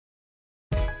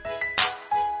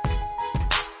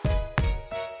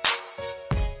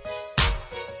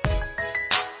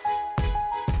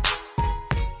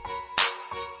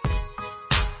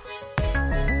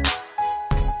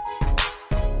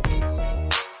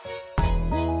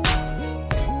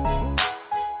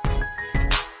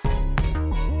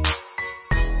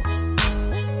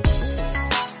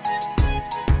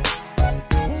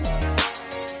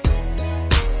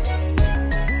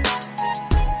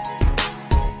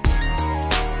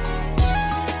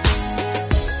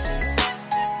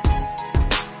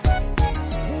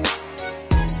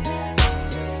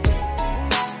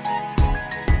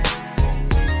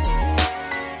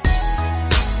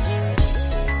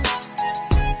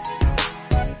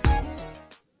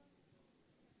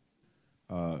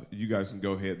you guys can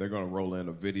go ahead. They're going to roll in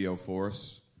a video for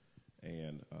us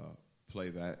and play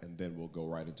that, and then we'll go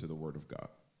right into the Word of God.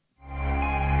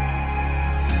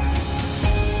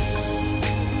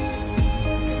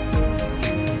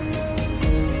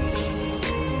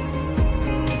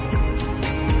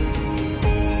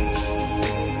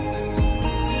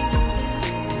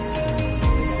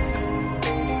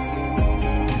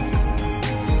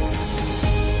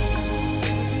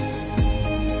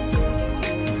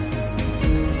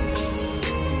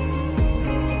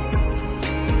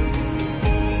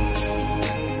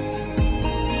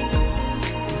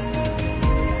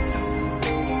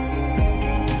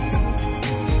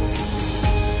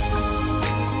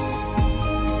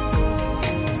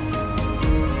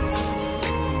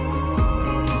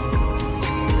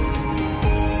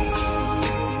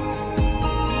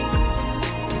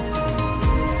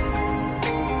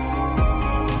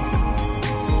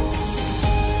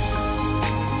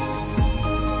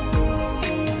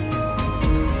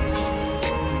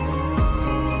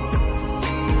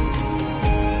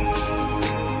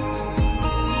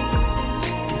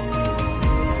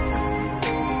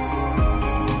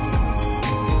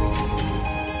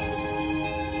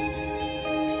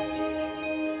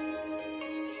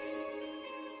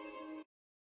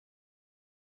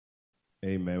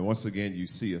 Amen. Once again, you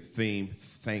see a theme.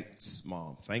 Thanks,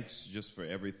 Mom. Thanks just for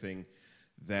everything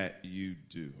that you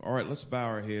do. All right, let's bow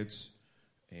our heads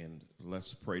and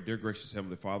let's pray. Dear gracious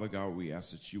Heavenly Father, God, we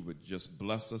ask that you would just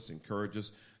bless us, encourage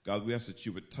us. God, we ask that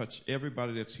you would touch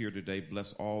everybody that's here today.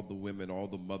 Bless all the women, all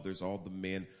the mothers, all the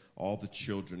men, all the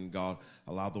children. God,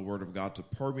 allow the word of God to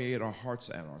permeate our hearts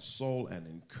and our soul and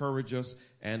encourage us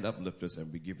and uplift us.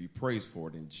 And we give you praise for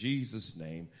it in Jesus'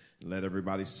 name. And let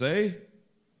everybody say,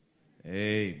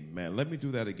 amen. Let me do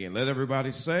that again. Let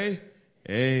everybody say,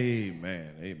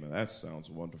 amen. Amen. That sounds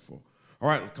wonderful. All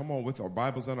right, come on with our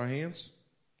Bibles in our hands.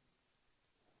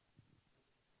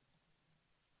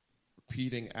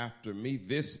 Repeating after me,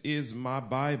 this is my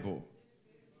Bible.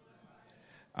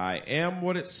 I am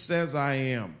what it says I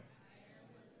am.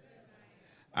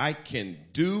 I can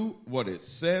do what it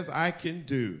says I can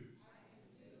do.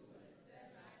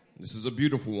 This is a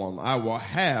beautiful one. I will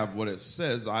have what it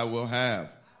says I will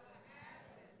have.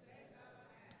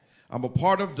 I'm a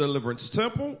part of Deliverance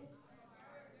Temple,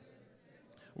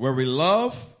 where we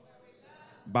love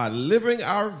by living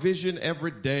our vision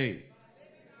every day.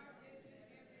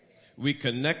 We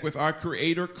connect with our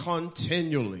Creator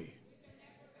continually.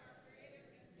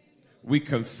 We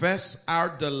confess our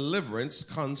deliverance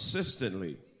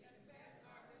consistently.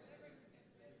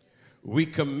 We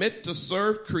commit to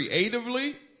serve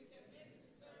creatively.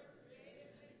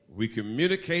 We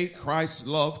communicate Christ's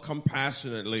love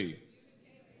compassionately.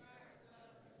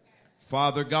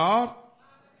 Father God,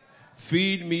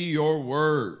 feed me your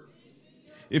word.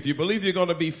 If you believe you're going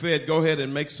to be fed, go ahead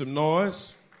and make some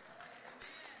noise.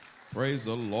 Praise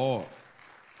the Lord.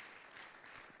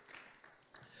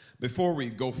 Before we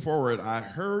go forward, I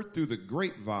heard through the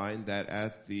grapevine that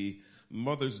at the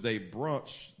Mother's Day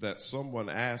brunch that someone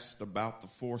asked about the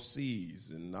 4 C's,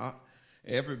 and not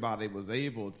everybody was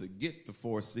able to get the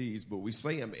 4 C's, but we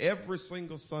say them every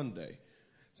single Sunday.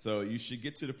 So you should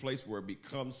get to the place where it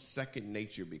becomes second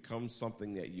nature, becomes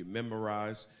something that you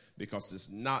memorize, because it's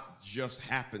not just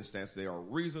happenstance. They are a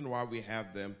reason why we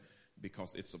have them,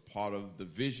 because it's a part of the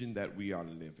vision that we are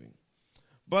living.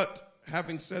 But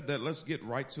having said that, let's get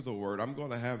right to the word. I'm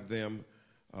going to have them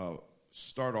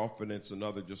start off, and it's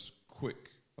another just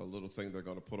quick little thing they're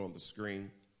going to put on the screen.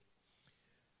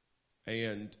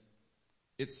 And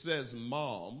it says,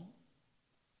 Mom,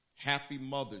 Happy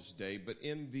Mother's Day, but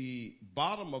in the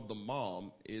bottom of the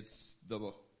mom,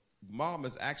 the mom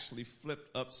is actually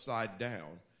flipped upside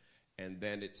down, and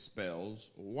then it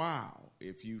spells wow.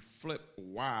 If you flip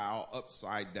wow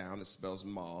upside down, it spells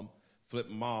mom. Flip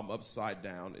mom upside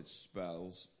down, it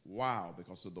spells wow,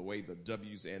 because of the way the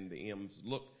W's and the M's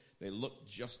look. They look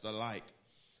just alike.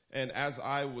 And as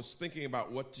I was thinking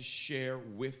about what to share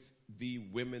with the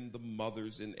women, the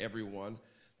mothers, and everyone,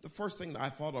 the first thing that I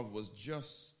thought of was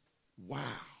just wow.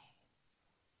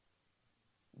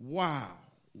 Wow.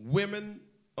 Women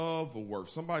of worth.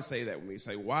 Somebody say that with me.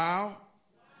 Say, wow. Wow.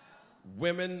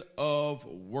 Women of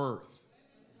worth.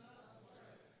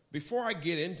 Before I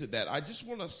get into that, I just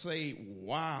want to say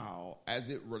wow as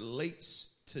it relates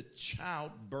to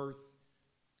childbirth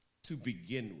to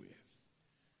begin with.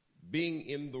 Being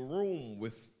in the room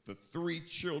with the 3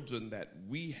 children that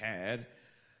we had,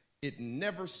 it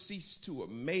never ceased to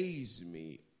amaze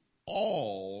me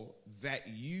all that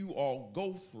you all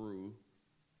go through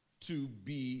to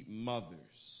be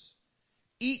mothers.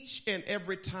 Each and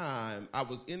every time I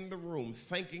was in the room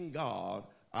thanking God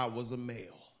I was a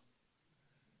male.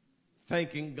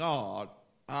 thanking God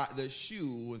the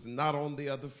shoe was not on the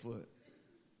other foot.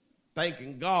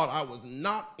 Thanking God I was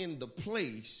not in the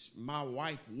place my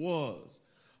wife was.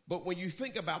 But when you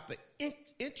think about the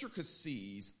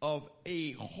intricacies of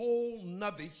a whole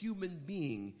nother human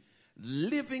being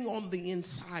living on the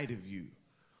inside of you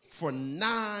for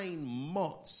 9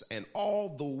 months and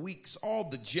all the weeks, all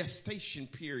the gestation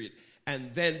period,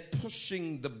 and then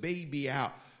pushing the baby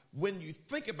out. When you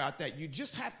think about that, you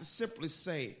just have to simply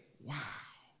say, wow.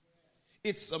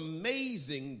 It's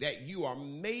amazing that you are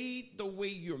made the way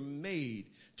you're made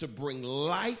to bring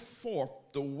life forth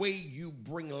the way you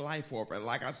bring life forth. And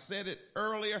like I said it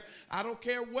earlier, I don't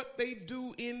care what they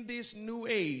do in this new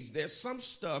age. There's some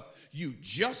stuff you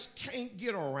just can't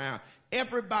get around.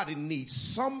 Everybody needs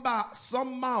some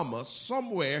mama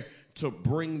somewhere to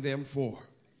bring them forth.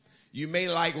 You may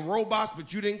like robots,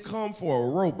 but you didn't come for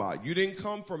a robot. You didn't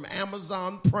come from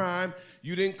Amazon Prime.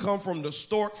 You didn't come from the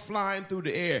stork flying through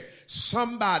the air.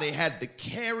 Somebody had to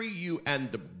carry you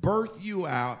and to birth you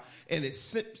out. And it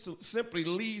simply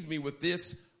leaves me with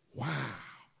this, wow.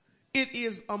 It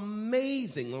is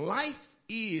amazing. Life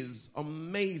is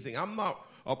amazing. I'm not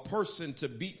a person to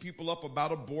beat people up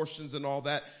about abortions and all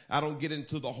that. I don't get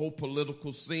into the whole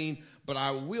political scene, but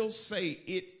I will say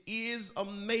it is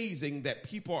amazing that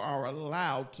people are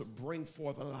allowed to bring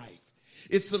forth a life.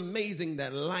 It's amazing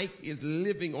that life is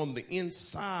living on the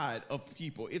inside of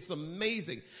people. It's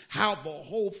amazing how the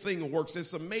whole thing works.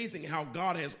 It's amazing how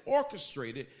God has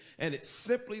orchestrated, and it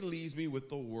simply leaves me with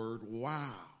the word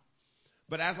wow.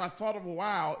 But as I thought of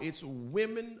wow, it's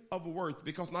women of worth,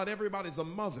 because not everybody's a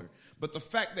mother. But the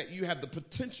fact that you have the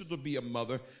potential to be a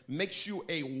mother makes you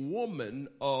a woman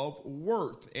of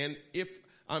worth. And if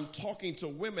I'm talking to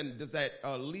women, does that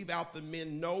leave out the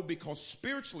men? No, because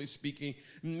spiritually speaking,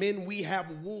 men, we have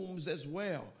wombs as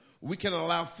well. We can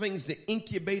allow things to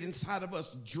incubate inside of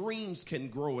us. Dreams can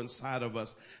grow inside of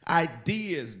us.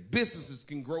 Ideas, businesses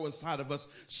can grow inside of us.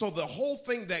 So the whole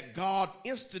thing that God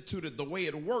instituted, the way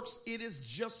it works, it is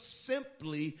just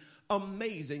simply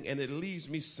amazing. And it leaves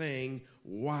me saying,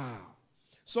 wow.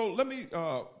 So let me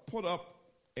put up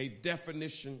a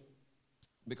definition,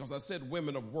 because I said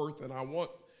women of worth, and I want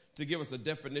to give us a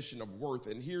definition of worth.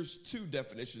 And here's 2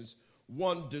 definitions.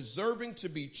 One, deserving to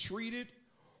be treated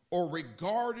or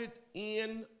regarded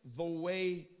in the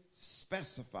way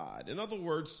specified. In other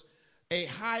words, a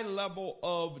high level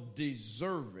of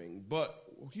deserving. But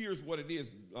here's what it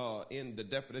is in the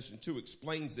definition 2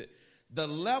 explains it. The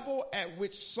level at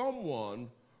which someone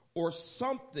or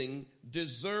something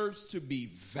deserves to be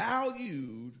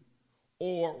valued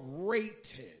or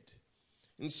rated.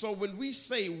 And so when we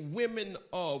say women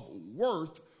of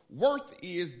worth, worth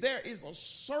is there is a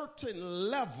certain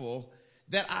level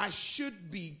that I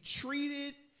should be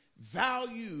treated,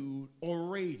 valued, or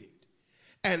rated.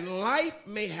 And life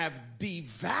may have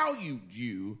devalued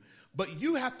you, but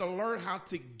you have to learn how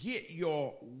to get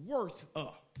your worth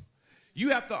up.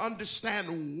 You have to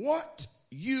understand what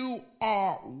you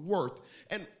are worth.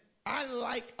 And I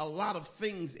like a lot of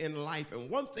things in life. And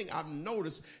one thing I've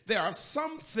noticed, there are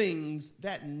some things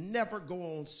that never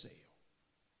go on sale.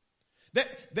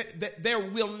 That there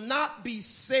will not be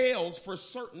sales for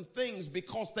certain things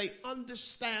because they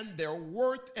understand their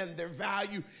worth and their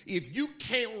value. If you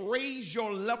can't raise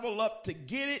your level up to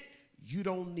get it, you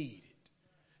don't need it.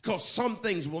 Because some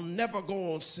things will never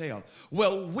go on sale.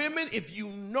 Well, women, if you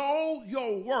know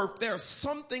your worth, there are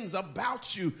some things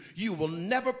about you you will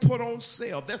never put on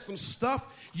sale. There's some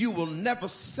stuff you will never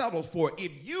settle for.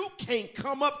 If you can't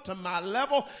come up to my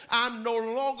level, I'm no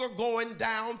longer going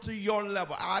down to your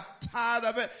level. I'm tired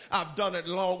of it. I've done it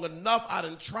long enough. I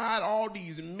done tried all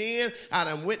these men. I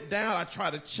done went down. I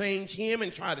tried to change him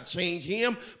and tried to change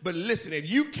him. But listen, if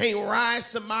you can't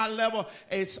rise to my level,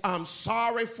 I'm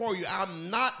sorry for you. I'm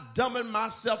not dumbing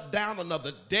myself down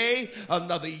another day,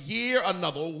 another year,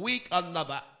 another week,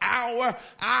 another hour.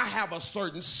 I have a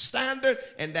certain standard,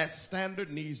 and that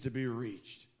standard needs to be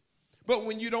reached. But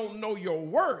when you don't know your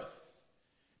worth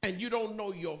and you don't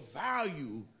know your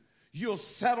value, you'll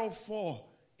settle for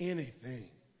anything.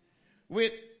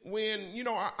 When you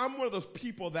know, I'm one of those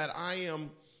people that I'm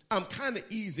kind of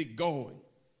easygoing.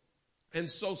 And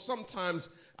so sometimes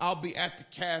I'll be at the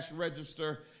cash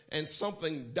register and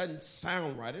something doesn't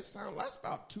sound right. It sounds, that's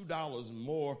about $2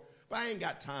 more, but I ain't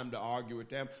got time to argue with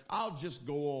them. I'll just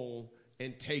go on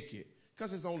and take it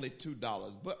because it's only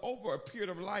 $2. But over a period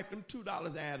of life, them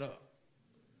 $2 add up.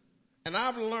 And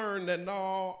I've learned that,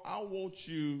 no, I want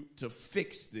you to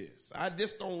fix this. I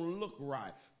just don't look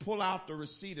right. Pull out the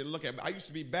receipt and look at it. I used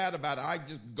to be bad about it. I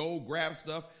just go grab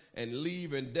stuff and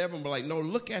leave, and Devin be like, no,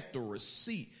 look at the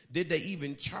receipt. Did they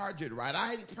even charge it right? I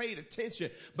hadn't paid attention.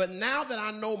 But now that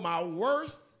I know my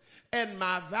worth and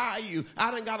my value,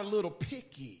 I done got a little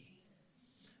picky.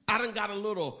 I done got a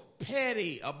little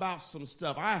petty about some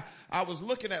stuff. I was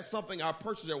looking at something I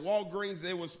purchased at Walgreens.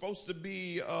 There was supposed to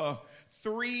be it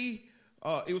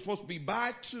was supposed to be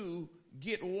buy two,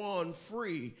 get one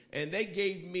free, and they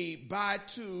gave me buy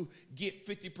two, get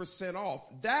 50% off.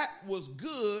 That was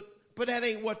good, but that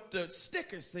ain't what the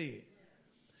sticker said.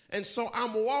 And so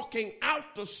I'm walking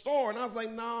out the store, and I was like,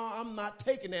 no, I'm not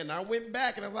taking that. And I went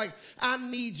back, and I was like, I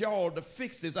need y'all to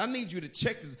fix this. I need you to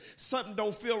check this. Something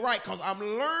don't feel right, because I'm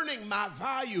learning my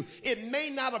value. It may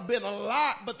not have been a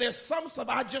lot, but there's some stuff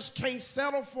I just can't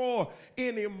settle for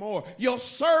anymore. Your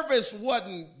service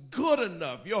wasn't good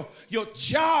enough. Your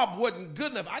job wasn't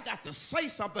good enough. I got to say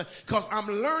something, because I'm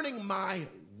learning my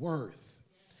worth.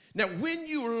 Now, when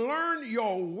you learn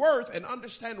your worth and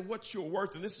understand what you're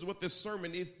worth, and this is what this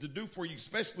sermon is to do for you,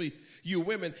 especially you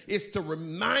women, is to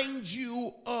remind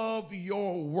you of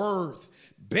your worth.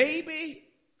 Baby,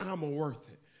 I'm worth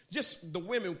it. Just the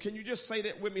women, can you just say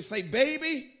that with me? Say,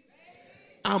 baby,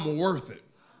 I'm worth it.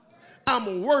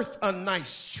 I'm worth a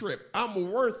nice trip.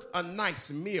 I'm worth a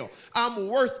nice meal. I'm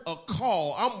worth a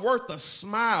call. I'm worth a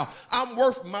smile. I'm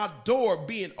worth my door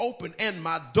being open and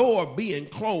my door being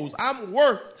closed. I'm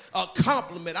worth a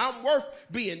compliment. I'm worth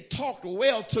being talked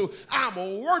well to.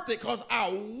 I'm worth it because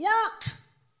I work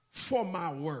for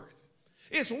my worth.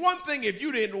 It's one thing if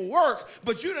you didn't work,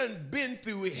 but you done been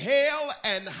through hell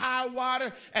and high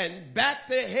water and back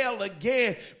to hell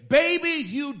again. Baby,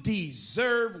 you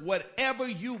deserve whatever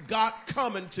you got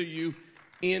coming to you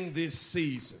in this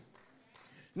season.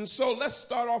 And so let's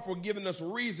start off with giving us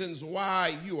reasons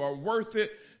why you are worth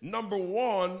it.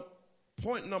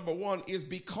 Point number one is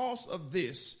because of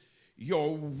this,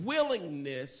 your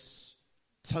willingness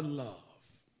to love.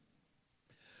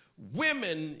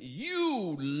 Women,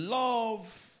 you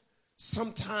love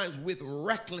sometimes with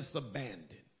reckless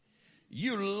abandon.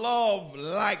 You love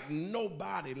like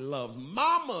nobody loves.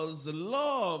 Mamas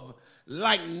love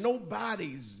like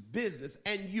nobody's business.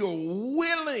 And you're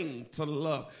willing to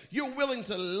love. You're willing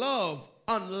to love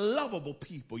unlovable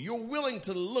people. You're willing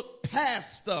to look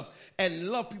past stuff and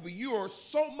love people. You are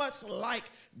so much like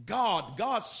God.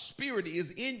 God's spirit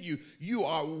is in you. You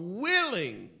are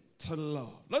willing to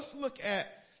love. Let's look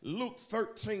at Luke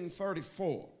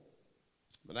 13:34.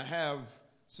 But I have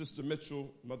Sister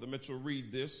Mitchell, Mother Mitchell,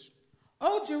 read this.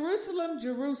 Oh, Jerusalem,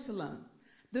 Jerusalem,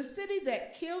 the city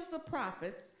that kills the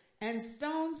prophets and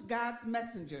stones God's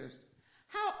messengers.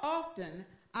 How often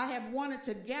I have wanted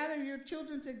to gather your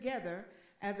children together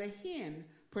as a hen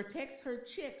protects her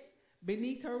chicks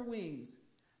beneath her wings,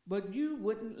 but you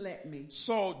wouldn't let me.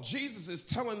 So Jesus is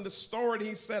telling the story. And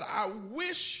he said, I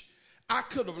wish I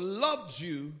could have loved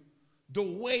you the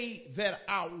way that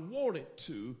I wanted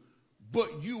to,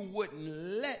 but you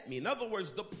wouldn't let me. In other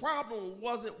words, the problem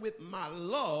wasn't with my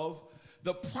love.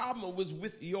 The problem was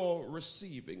with your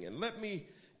receiving. And let me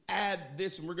add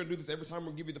this, and we're going to do this every time. I'm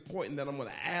going to give you the point, and then I'm going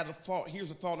to add a thought.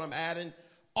 Here's a thought I'm adding.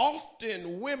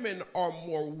 Often women are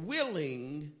more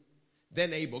willing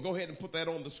than able. Go ahead and put that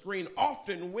on the screen.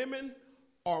 Often women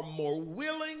are more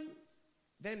willing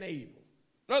than able.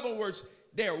 In other words,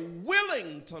 they're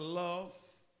willing to love,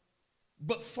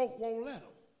 but folk won't let them.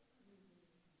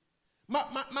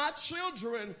 My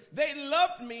children, they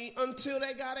loved me until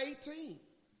they got 18.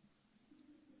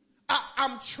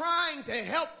 I'm trying to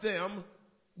help them,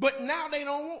 but now they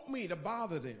don't want me to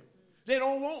bother them. They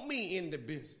don't want me in the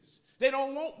business. They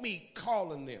don't want me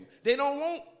calling them. They don't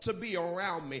want to be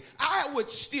around me. I would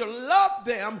still love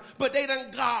them, but they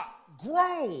done got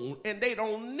grown and they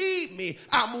don't need me.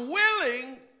 I'm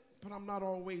willing, but I'm not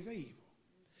always able.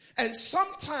 And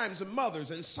sometimes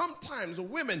mothers and sometimes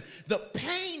women, the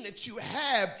pain that you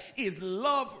have is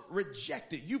love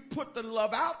rejected. You put the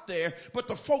love out there, but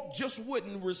the folk just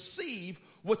wouldn't receive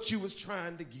what you was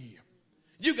trying to give.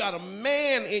 You got a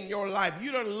man in your life.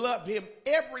 You done love him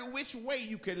every which way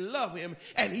you can love him,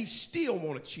 and he still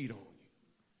want to cheat on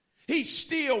you. He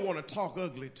still want to talk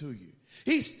ugly to you.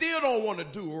 He still don't want to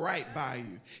do right by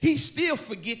you. He still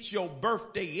forgets your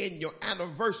birthday and your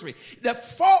anniversary. The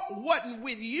fault wasn't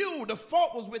with you. The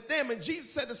fault was with them. And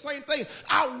Jesus said the same thing.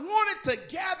 I wanted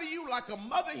to gather you like a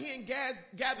mother hen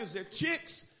gathers their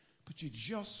chicks, but you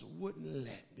just wouldn't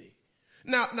let me.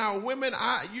 Now, women,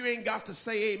 you ain't got to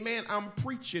say amen. I'm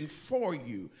preaching for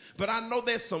you. But I know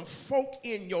there's some folk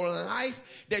in your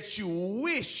life that you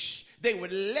wish they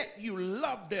would let you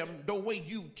love them the way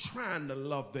you trying to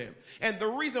love them. And the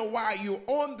reason why you're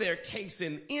on their case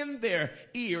and in their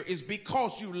ear is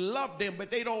because you love them, but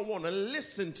they don't want to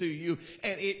listen to you.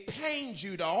 And it pains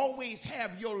you to always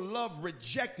have your love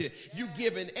rejected. You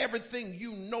giving everything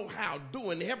you know how,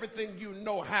 doing everything you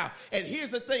know how. And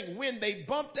here's the thing, when they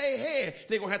bump their head,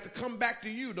 they're going to have to come back to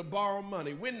you to borrow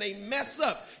money. When they mess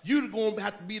up, you're going to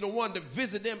have to be the one to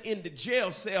visit them in the jail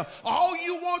cell. All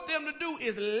you want them to do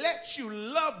is let you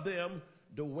love them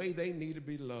the way they need to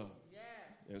be loved. Yes.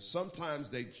 And sometimes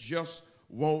they just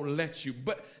won't let you.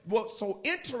 But what's so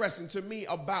interesting to me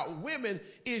about women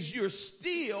is you're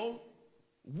still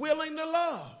willing to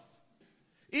love.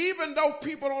 Even though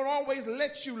people don't always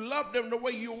let you love them the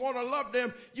way you want to love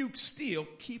them, you still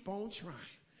keep on trying.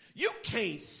 You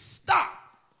can't stop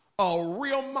a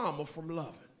real mama from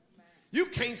loving. You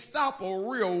can't stop a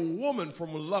real woman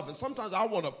from loving. Sometimes I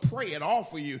want to pray it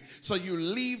off for you so you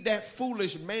leave that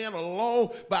foolish man alone,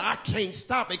 but I can't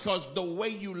stop because the way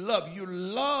you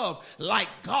love like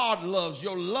God loves.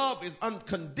 Your love is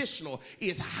unconditional.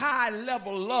 It's high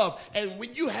level love. And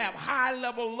when you have high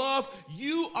level love,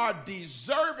 you are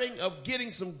deserving of getting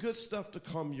some good stuff to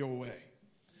come your way.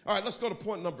 All right, let's go to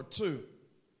point number 2.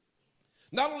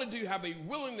 Not only do you have a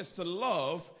willingness to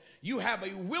love, you have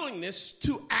a willingness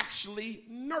to actually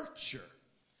nurture.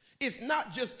 It's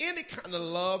not just any kind of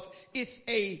love. It's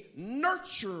a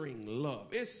nurturing love.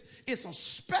 It's a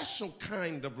special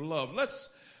kind of love.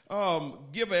 Let's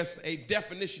give us a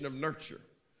definition of nurture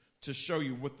to show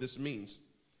you what this means.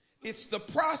 It's the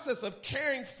process of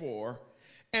caring for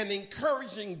and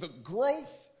encouraging the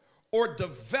growth or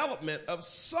development of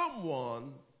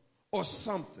someone or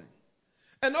something.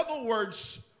 In other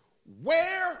words,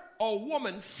 where a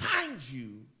woman finds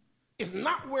you is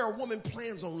not where a woman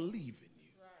plans on leaving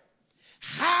you.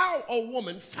 How a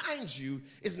woman finds you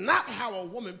is not how a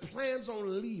woman plans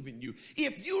on leaving you.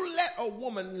 If you let a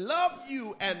woman love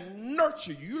you and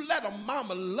nurture you, you let a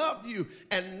mama love you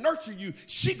and nurture you,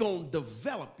 she gonna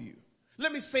develop you.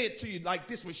 Let me say it to you like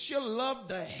this one. She'll love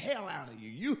the hell out of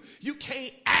you. You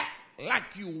can't act like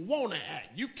you want to act.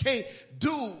 You can't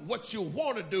do what you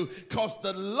want to do because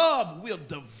the love will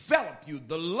develop you.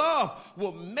 The love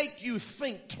will make you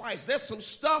think twice. There's some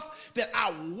stuff that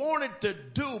I wanted to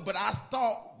do, but I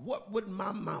thought, what would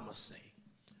my mama say?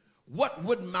 What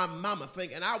would my mama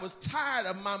think? And I was tired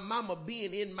of my mama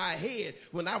being in my head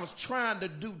when I was trying to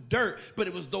do dirt, but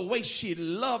it was the way she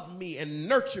loved me and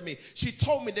nurtured me. She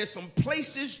told me there's some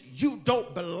places you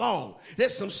don't belong.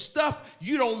 There's some stuff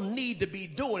you don't need to be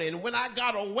doing. And when I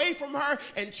got away from her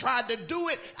and tried to do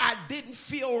it, I didn't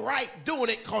feel right doing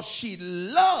it because she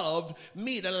loved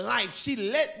me to life. She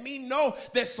let me know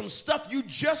there's some stuff you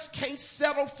just can't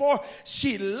settle for.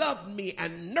 She loved me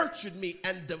and nurtured me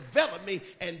and developed me,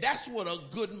 and that's what a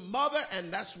good mother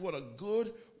and that's what a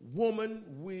good woman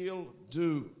will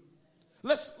do.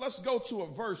 Let's go to a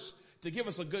verse to give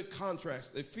us a good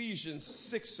contrast. Ephesians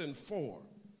 6:4.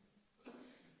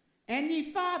 And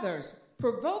ye fathers,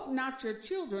 provoke not your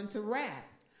children to wrath,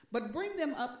 but bring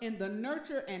them up in the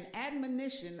nurture and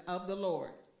admonition of the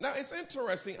Lord. Now it's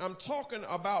interesting. I'm talking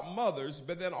about mothers,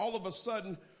 but then all of a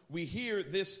sudden we hear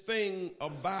this thing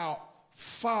about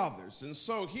fathers. And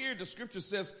so here the scripture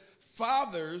says,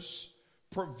 fathers,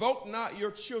 provoke not your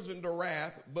children to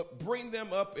wrath, but bring them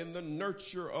up in the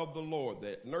nurture of the Lord,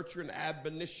 that nurture and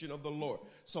admonition of the Lord.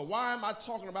 So why am I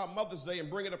talking about Mother's Day and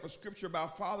bringing up a scripture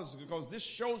about fathers? Because this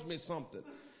shows me something.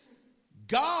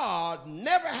 God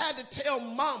never had to tell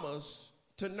mamas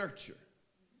to nurture.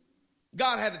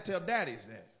 God had to tell daddies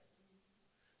that.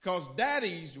 Because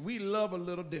daddies, we love a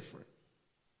little different.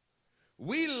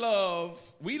 We love,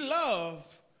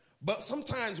 but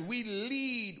sometimes we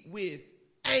lead with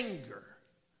anger.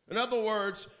 In other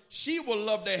words, she will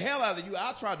love the hell out of you.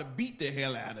 I'll try to beat the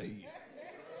hell out of you.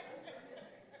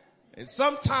 And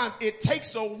sometimes it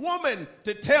takes a woman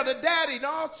to tell the daddy,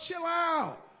 no, chill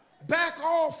out. Back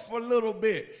off a little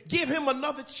bit. Give him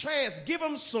another chance. Give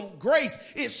him some grace.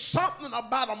 It's something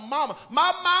about a mama.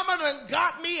 My mama done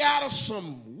got me out of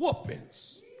some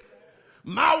whoopings.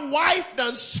 My wife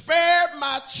done spared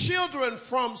my children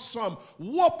from some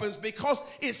whoopings because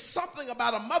it's something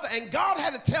about a mother. And God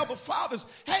had to tell the fathers,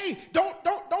 hey, don't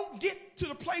get to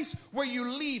the place where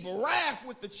you leave wrath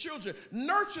with the children.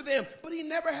 Nurture them. But he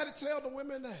never had to tell the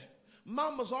women that.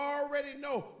 Mamas already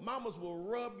know. Mamas will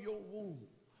rub your wound.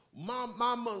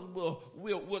 Mamas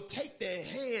will take their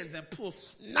hands and pull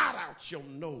snot out your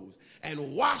nose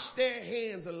and wash their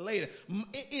hands later.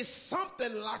 It's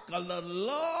something like the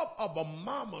love of a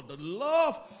mama, the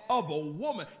love of a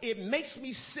woman. It makes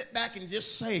me sit back and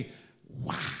just say,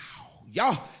 wow.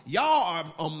 Y'all are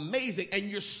amazing, and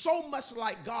you're so much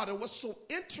like God. And what's so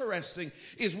interesting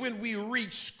is when we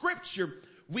read scripture,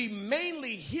 we mainly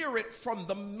hear it from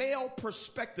the male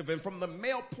perspective and from the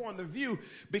male point of view,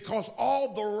 because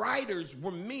all the writers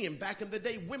were men. Back in the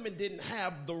day, women didn't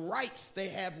have the rights they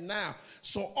have now.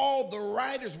 So all the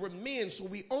writers were men, so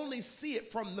we only see it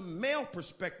from the male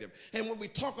perspective. And when we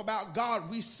talk about God,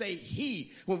 we say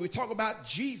he. When we talk about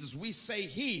Jesus, we say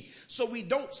he. So we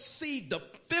don't see the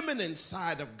feminine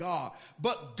side of God.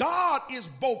 But God is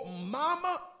both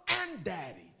mama and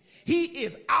daddy. He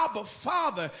is Abba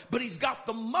Father, but he's got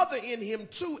the mother in him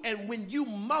too. And when you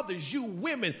mothers, you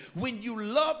women, when you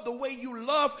love the way you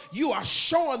love, you are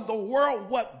showing the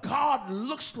world what God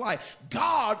looks like.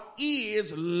 God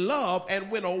is love.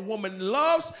 And when a woman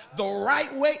loves the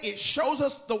right way, it shows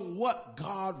us what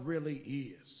God really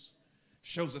is.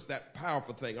 Shows us that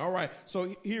powerful thing. All right,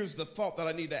 so here's the thought that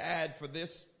I need to add for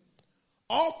this.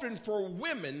 Often for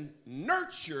women,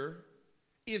 nurture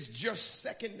is just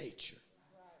second nature.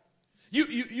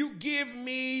 You give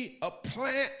me a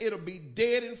plant, it'll be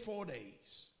dead in 4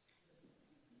 days.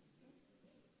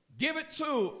 Give it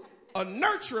to a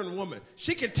nurturing woman.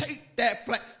 She can take that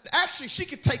plant. Actually, she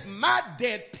can take my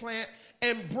dead plant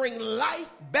and bring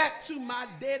life back to my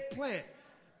dead plant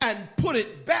and put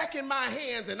it back in my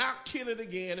hands, and I'll kill it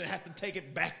again and have to take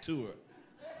it back to her.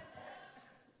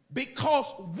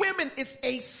 Because women, it's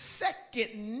a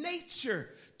second nature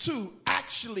to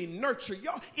actually nurture.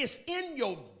 Y'all, it's in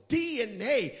your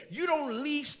DNA. You don't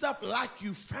leave stuff like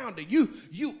you found it.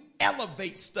 You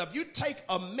elevate stuff. You take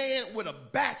a man with a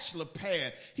bachelor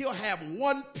pad. He'll have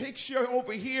one picture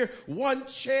over here, one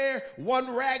chair,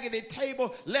 one raggedy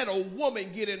table. Let a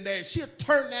woman get in there. She'll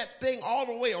turn that thing all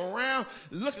the way around,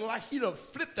 looking like he done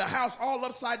flipped the house all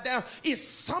upside down. It's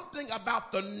something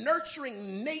about the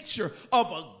nurturing nature of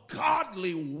a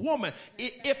godly woman.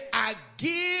 If I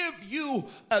give you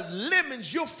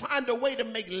lemons, you'll find a way to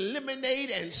make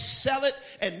lemonade and sell it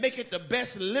and make it the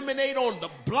best lemonade on the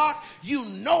block. You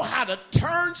know how to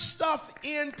turn stuff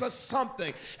into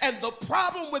something. And the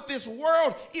problem with this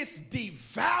world is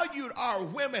devalued our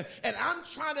women. And I'm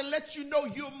trying to let you know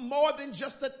you're more than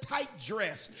just a tight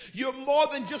dress. You're more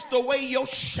than just the way your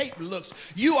shape looks.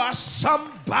 You are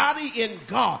somebody in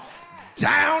God.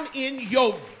 Down in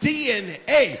your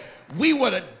DNA. We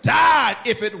would have died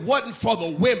if it wasn't for the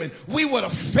women. We would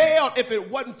have failed if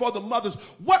it wasn't for the mothers.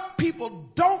 What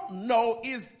people don't know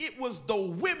is it was the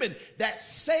women that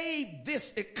saved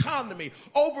this economy.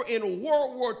 Over in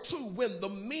World War II, when the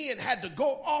men had to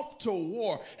go off to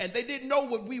war and they didn't know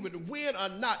whether we would win or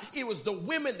not, it was the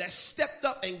women that stepped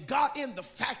up and got in the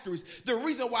factories. The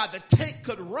reason why the tank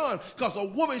could run, because a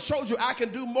woman showed you, I can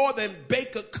do more than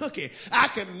bake a cookie. I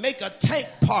can make a tank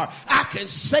part. I can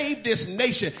save this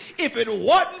nation. If it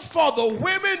wasn't for the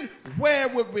women, where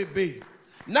would we be?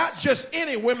 Not just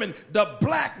any women, the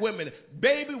black women.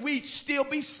 Baby, we'd still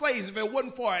be slaves if it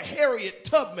wasn't for a Harriet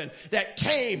Tubman that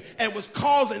came and was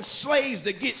causing slaves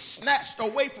to get snatched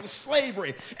away from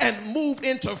slavery and move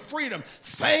into freedom.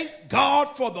 Thank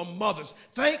God for the mothers.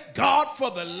 Thank God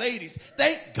for the ladies.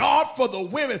 Thank God for the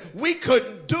women. We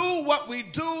couldn't do what we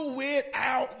do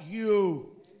without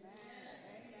you.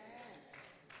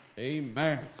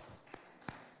 Amen.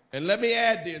 And let me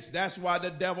add this. That's why the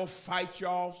devil fights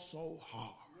y'all so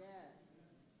hard.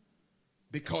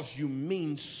 Because you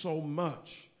mean so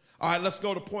much. All right, let's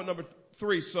go to point number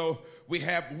 3. So we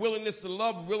have willingness to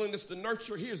love, willingness to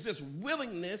nurture. Here's this: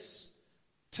 willingness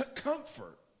to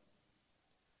comfort.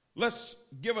 Let's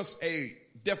give us a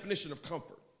definition of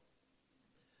comfort.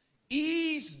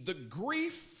 Ease the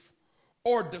grief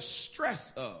or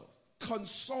distress of,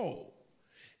 console,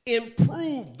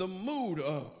 improve the mood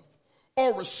of,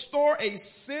 or restore a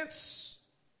sense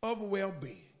of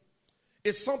well-being.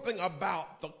 It's something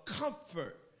about the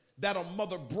comfort that a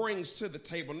mother brings to the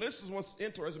table. And this is what's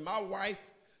interesting. My wife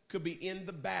could be in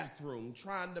the bathroom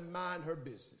trying to mind her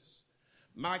business.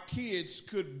 My kids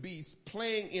could be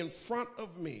playing in front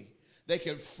of me. They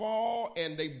could fall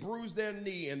and they bruise their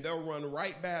knee and they'll run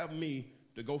right by me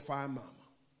to go find mama.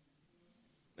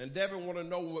 And Devin want to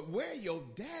know where your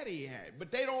daddy at.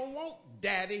 But they don't want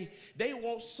daddy. They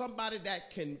want somebody that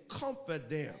can comfort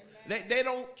them. They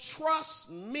don't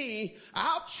trust me.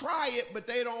 I'll try it, but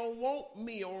they don't want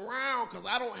me around because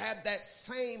I don't have that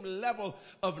same level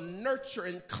of nurture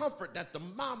and comfort that the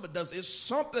mama does. It's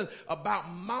something about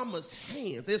mama's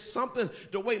hands. It's something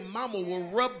the way mama will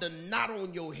rub the knot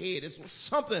on your head. It's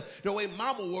something the way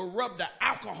mama will rub the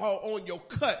alcohol on your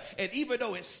cut. And even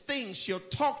though it stings, she'll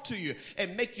talk to you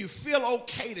and make you feel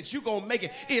okay that you're going to make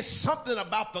it. It's something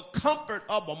about the comfort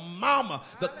of a mama,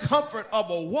 the comfort of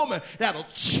a woman that'll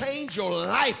change change your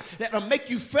life, that'll make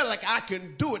you feel like I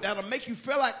can do it, that'll make you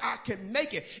feel like I can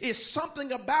make it. It's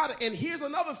something about it. And here's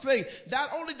another thing.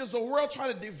 Not only does the world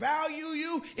try to devalue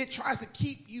you, it tries to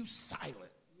keep you silent.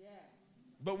 Yeah.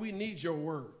 But we need your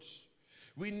words.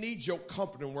 We need your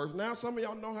comforting words. Now some of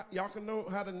y'all can know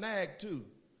how to nag too.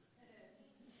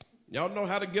 Y'all know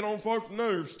how to get on folks'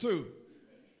 nerves too.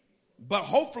 But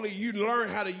hopefully you learn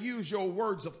how to use your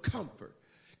words of comfort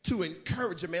to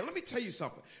encourage a man. Let me tell you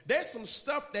something. There's some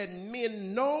stuff that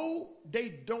men know they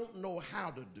don't know how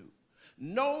to do.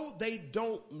 No, they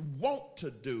don't want to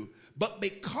do. But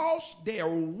because their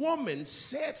woman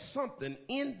said something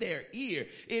in their ear,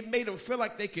 it made them feel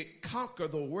like they could conquer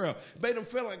the world. It made them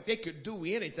feel like they could do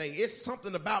anything. It's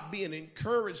something about being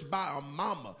encouraged by a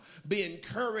mama, being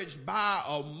encouraged by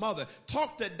a mother.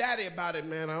 Talk to daddy about it,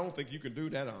 man. I don't think you can do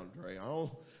that, Andre.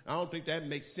 I don't think that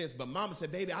makes sense. But mama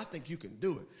said, baby, I think you can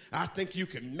do it. I think you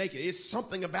can make it. It's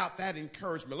something about that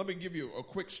encouragement. Let me give you a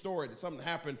quick story that something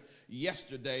happened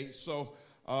yesterday. So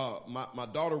my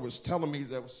daughter was telling me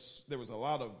there was a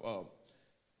lot of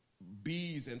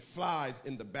bees and flies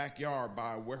in the backyard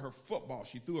by where her football.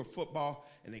 She threw her football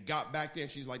and they got back there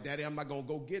and she's like, Daddy, I'm not going to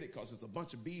go get it because there's a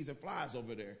bunch of bees and flies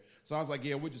over there. So I was like,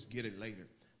 yeah, we'll just get it later.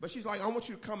 But she's like, I want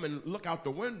you to come and look out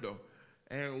the window.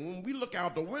 And when we look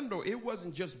out the window, it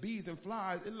wasn't just bees and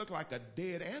flies. It looked like a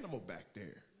dead animal back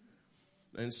there.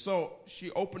 And so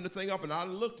she opened the thing up and I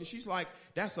looked and she's like,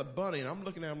 that's a bunny. And I'm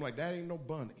looking at him like, that ain't no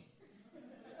bunny.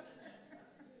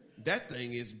 That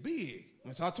thing is big.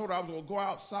 And so I told her I was going to go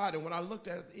outside. And when I looked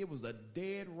at it, it was a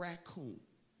dead raccoon.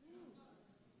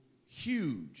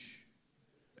 Huge.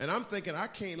 And I'm thinking I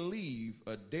can't leave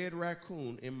a dead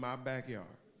raccoon in my backyard.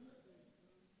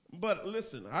 But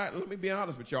listen, let me be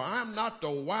honest with y'all. I'm not the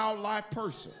wildlife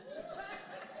person.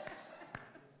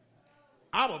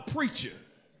 I'm a preacher.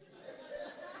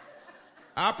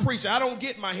 I preach. I don't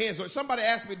get my hands on it. Somebody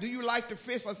asked me, do you like to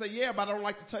fish? I say, yeah, but I don't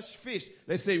like to touch fish.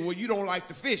 They say, well, you don't like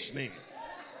to fish then.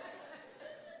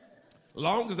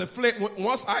 Long as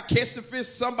once I catch the fish,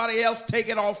 somebody else take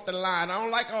it off the line. I don't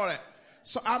like all that.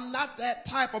 So I'm not that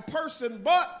type of person,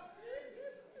 but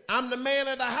I'm the man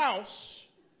of the house.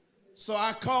 So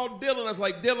I called Dylan. I was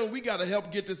like, Dylan, we got to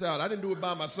help get this out. I didn't do it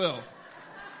by myself.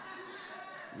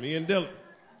 Me and Dylan.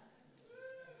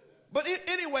 But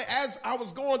anyway, as I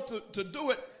was going to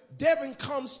do it, Devin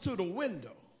comes to the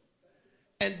window.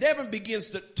 And Devin begins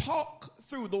to talk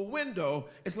through the window.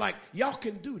 It's like, y'all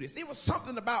can do this. It was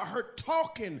something about her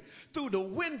talking through the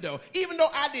window. Even though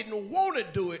I didn't want to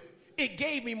do it, it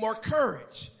gave me more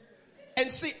courage. And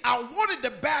see, I wanted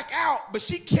to back out, but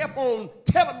she kept on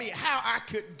telling me how I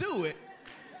could do it.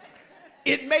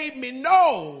 It made me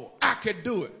know I could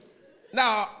do it.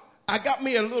 Now, I got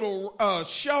me a little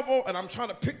shovel, and I'm trying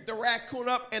to pick the raccoon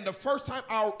up. And the first time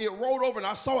it rolled over and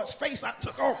I saw its face, I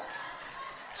took off.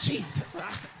 Jesus.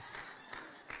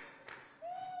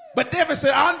 But Devin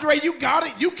said, Andre, you got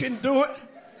it. You can do it.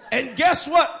 And guess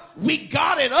what? We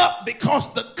got it up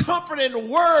because the comforting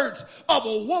words of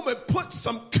a woman put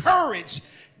some courage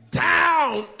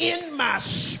down in my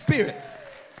spirit.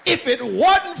 If it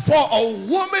wasn't for a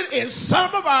woman in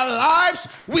some of our lives,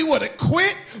 we would have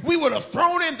quit. We would have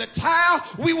thrown in the towel.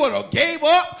 We would have gave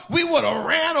up. We would have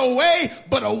ran away.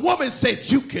 But a woman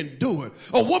said, you can do it.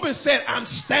 A woman said, I'm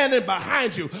standing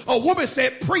behind you. A woman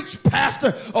said, preach,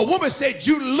 pastor. A woman said,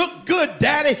 you look good,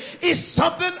 daddy. It's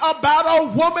something about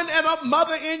a woman and a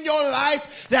mother in your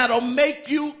life that'll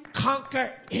make you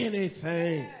conquer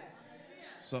anything.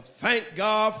 So thank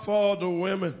God for the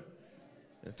women.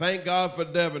 And thank God for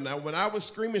Devin. Now, when I was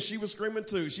screaming, she was screaming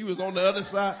too. She was on the other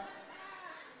side.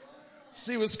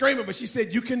 She was screaming, but she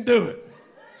said, you can do it.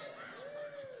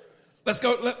 Let's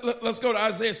go to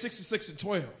Isaiah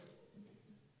 66:12.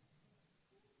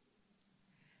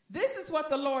 This is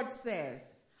what the Lord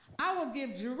says. I will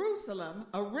give Jerusalem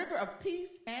a river of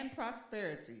peace and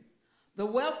prosperity. The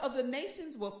wealth of the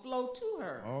nations will flow to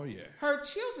her. Oh, yeah. Her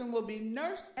children will be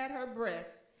nursed at her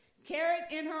breast, carried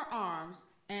in her arms,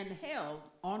 and held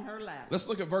on her lap. Let's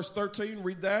look at verse 13.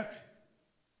 Read that.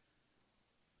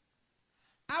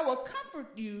 I will comfort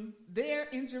you there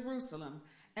in Jerusalem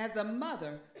as a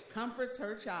mother comforts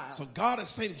her child. So God is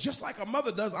saying, just like a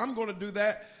mother does, I'm going to do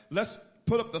that. Let's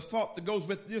put up the thought that goes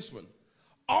with this one.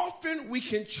 Often we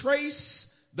can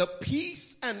trace the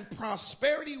peace and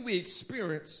prosperity we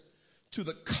experience to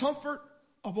the comfort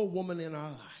of a woman in our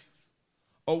life.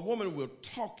 A woman will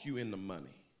talk you into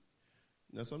money.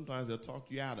 Now, sometimes they'll talk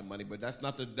you out of money, but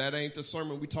that ain't the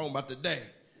sermon we're talking about today.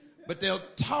 But they'll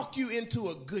talk you into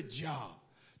a good job,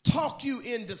 talk you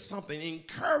into something,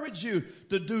 encourage you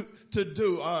to do.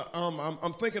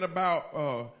 I'm thinking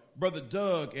about Brother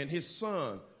Doug and his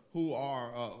son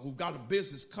who got a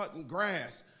business cutting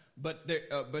grass.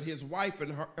 But his wife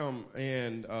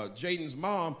and Jaden's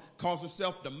mom calls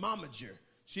herself the momager.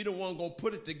 She the one gonna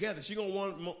put it together. She gonna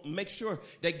want to make sure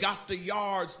they got the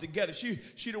yards together. She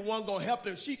the one gonna help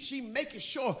them. She making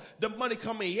sure the money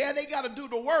come in. Yeah, they got to do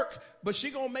the work, but she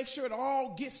gonna make sure it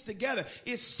all gets together.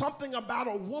 It's something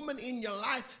about a woman in your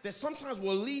life that sometimes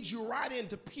will lead you right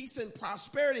into peace and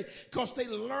prosperity because they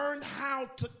learned how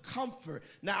to comfort.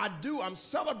 Now I'm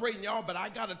celebrating y'all, but I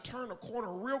got to turn a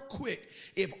corner real quick.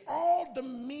 If all the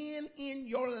men in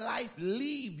your life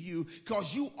leave you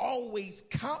because you always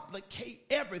complicate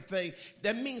everything,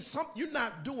 that means you're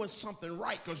not doing something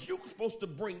right, because you're supposed to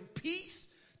bring peace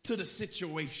to the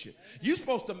situation. You're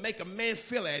supposed to make a man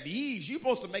feel at ease. You're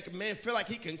supposed to make a man feel like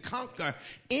he can conquer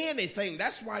anything.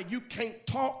 That's why you can't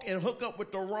talk and hook up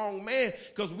with the wrong man,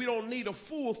 because we don't need a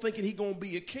fool thinking he's going to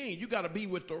be a king. You got to be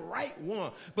with the right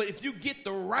one. But if you get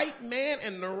the right man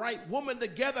and the right woman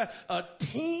together, a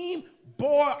team,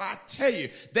 boy, I tell you,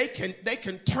 they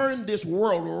can turn this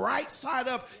world right side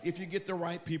up if you get the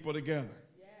right people together.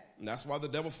 And that's why the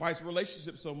devil fights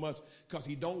relationships so much, because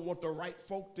he don't want the right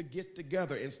folk to get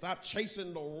together. And stop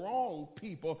chasing the wrong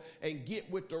people and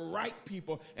get with the right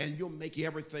people, and you'll make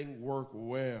everything work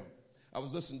well. I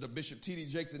was listening to Bishop T.D.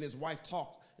 Jakes and his wife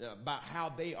talk about how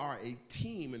they are a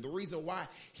team. And the reason why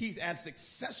he's as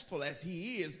successful as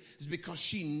he is because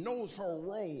she knows her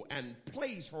role and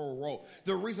plays her role.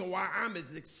 The reason why I'm as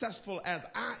successful as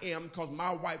I am because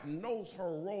my wife knows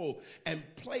her role and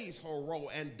plays her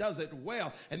role and does it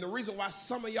well. And the reason why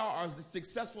some of y'all are as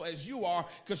successful as you are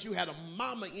because you had a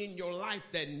mama in your life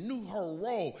that knew her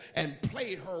role and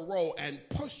played her role and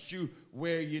pushed you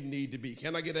where you need to be.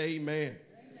 Can I get an amen? Amen.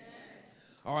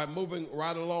 All right, moving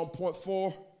right along, point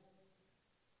 4.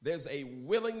 There's a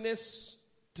willingness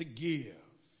to give.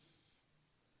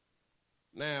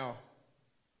 Now,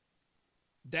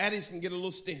 daddies can get a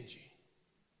little stingy,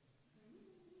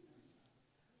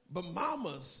 but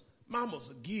mamas will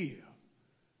give.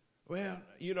 Well,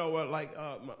 you know what? Like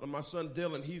my son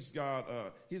Dylan, he's got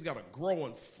a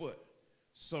growing foot.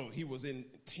 So he was in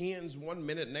 10s 1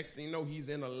 minute. Next thing you know, he's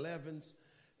in 11s.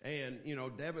 And, you know,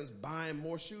 Devin's buying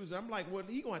more shoes. I'm like, well,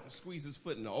 he going to have to squeeze his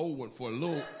foot in the old one for a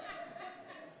little.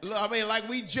 I mean, like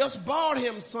we just bought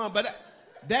him some, but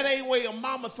that ain't way a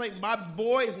mama think. My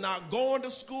boy is not going to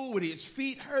school with his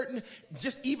feet hurting.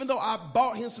 Just even though I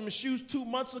bought him some shoes 2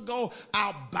 months ago,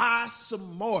 I'll buy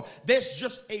some more. There's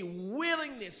just a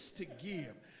willingness to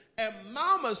give. And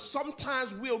mamas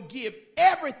sometimes will give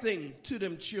everything to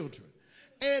them children.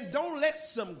 And don't let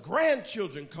some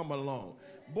grandchildren come along.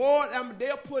 Boy,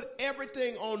 they'll put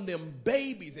everything on them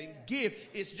babies and give.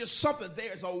 It's just something.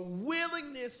 There's a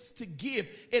willingness to give.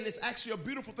 And it's actually a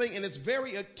beautiful thing. And it's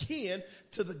very akin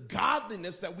to the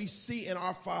godliness that we see in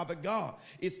our Father God.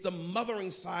 It's the mothering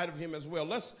side of him as well.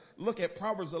 Let's look at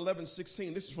Proverbs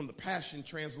 11:16. This is from the Passion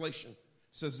Translation. It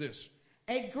says this.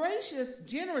 A gracious,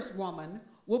 generous woman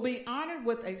will be honored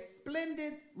with a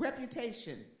splendid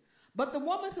reputation. But the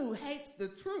woman who hates the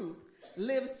truth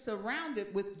lives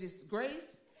surrounded with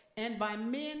disgrace and by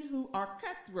men who are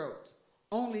cutthroats,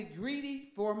 only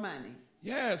greedy for money.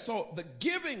 Yeah, so the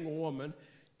giving woman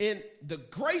and the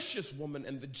gracious woman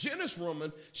and the generous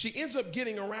woman, she ends up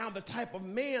getting around the type of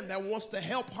man that wants to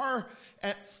help her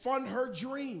and fund her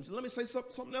dreams. Let me say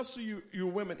something else to you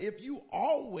women. If you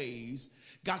always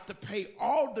got to pay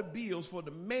all the bills for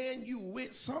the man you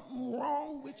with, something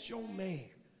wrong with your man.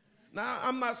 Now,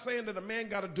 I'm not saying that a man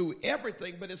got to do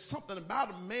everything, but it's something about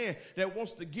a man that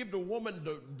wants to give the woman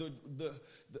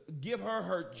give her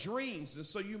her dreams. And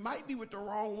so you might be with the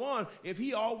wrong one if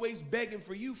he always begging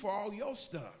for you for all your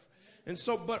stuff. And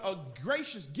so, but a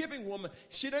gracious, giving woman,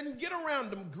 she doesn't get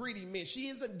around them greedy men. She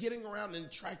ends up getting around and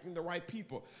attracting the right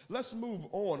people. Let's move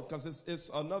on, because it's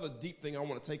another deep thing I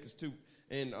want to take us to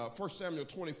in 1 Samuel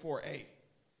 24a.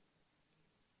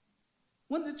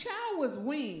 When the child was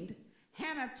weaned,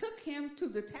 Hannah took him to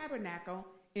the tabernacle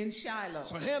in Shiloh.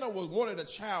 So Hannah wanted a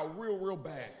child real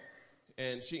bad.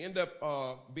 And she ended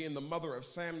up being the mother of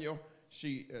Samuel.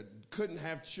 She couldn't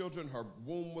have children. Her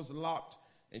womb was locked.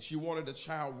 And she wanted a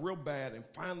child real bad and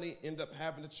finally ended up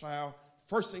having a child.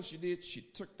 First thing she did, she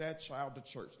took that child to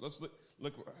church. Let's look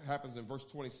what happens in verse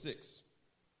 26.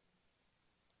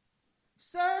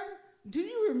 Sir, do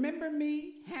you remember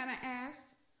me? Hannah asked.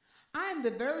 I am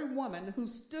the very woman who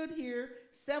stood here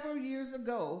several years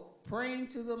ago praying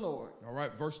to the Lord. All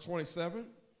right, verse 27.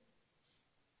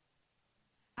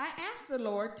 I asked the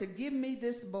Lord to give me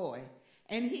this boy,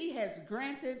 and he has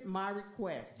granted my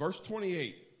request. Verse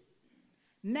 28.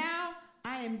 Now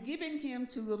I am giving him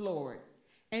to the Lord,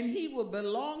 and he will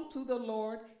belong to the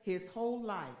Lord his whole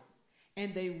life.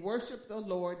 and they worship the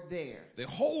Lord there. The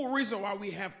whole reason why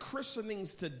we have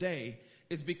christenings today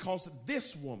is because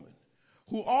this woman,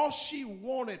 who all she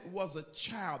wanted was a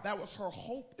child. That was her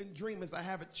hope and dream, is I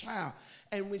have a child.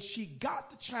 And when she got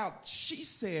the child, she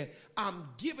said, I'm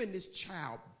giving this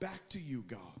child back to you,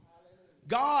 God.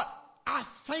 God, I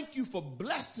thank you for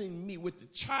blessing me with the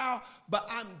child, but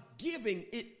I'm giving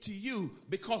it to you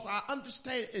because I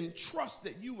understand and trust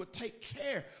that you will take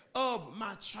care of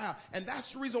my child. And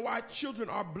that's the reason why children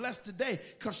are blessed today,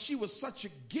 because she was such a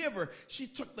giver. She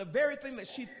took the very thing that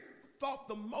she thought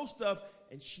the most of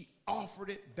and she offered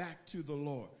it back to the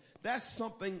Lord. That's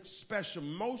something special.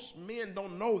 Most men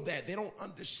don't know that. They don't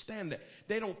understand that.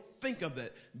 They don't think of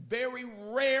that. Very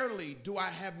rarely do I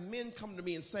have men come to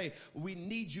me and say, we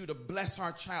need you to bless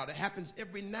our child. It happens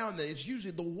every now and then. It's usually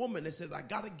the woman that says, I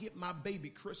got to get my baby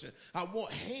Christian. I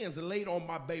want hands laid on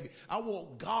my baby. I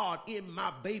want God in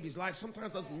my baby's life.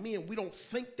 Sometimes us men, we don't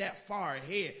think that far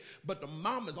ahead. But the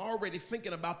mom is already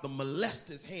thinking about the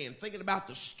molester's hand, thinking about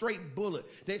the straight bullet.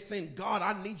 They're saying, God,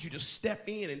 I need you to step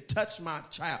in and touch my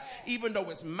child. Even though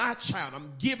it's my child,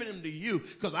 I'm giving him to you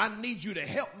because I need you to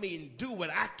help me and do what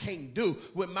I can't do.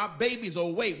 When my baby's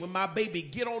away, when my baby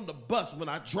get on the bus, when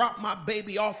I drop my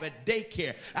baby off at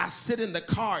daycare, I sit in the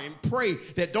car and pray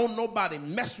that don't nobody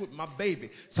mess with my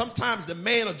baby. Sometimes the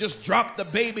man will just drop the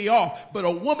baby off, but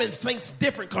a woman thinks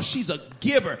different because she's a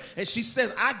giver. And she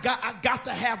says, I got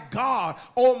to have God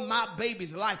on my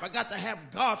baby's life. I got to have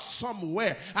God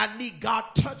somewhere. I need God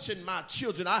touching my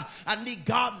children. I need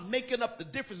God making up the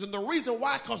difference. And the reason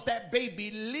why, because that baby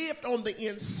lived on the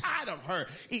inside of her.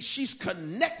 She's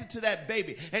connected to that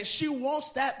baby, and she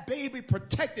wants that baby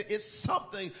protected. It's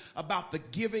something about the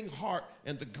giving heart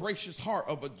and the gracious heart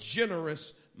of a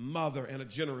generous mother and a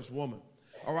generous woman.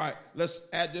 All right, let's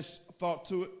add this thought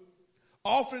to it.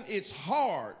 Often it's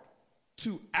hard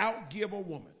to outgive a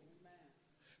woman.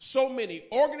 So many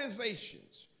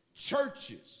organizations,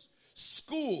 churches,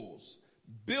 schools,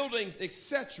 buildings,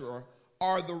 etc.,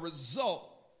 are the result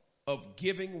of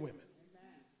giving women.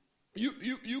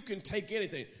 You can take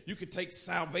anything. You can take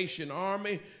Salvation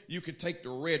Army. You can take the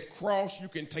Red Cross. You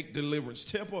can take Deliverance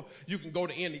Temple. You can go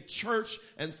to any church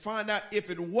and find out if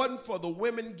it wasn't for the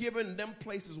women giving, them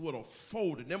places would have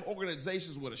folded. Them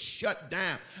organizations would have shut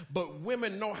down. But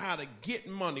women know how to get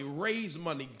money, raise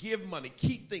money, give money,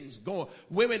 keep things going.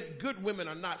 Women, good women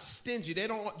are not stingy. They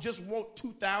don't just want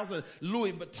 2,000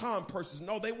 Louis Vuitton purses.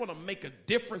 No, they want to make a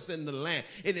difference in the land.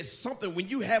 It is something, when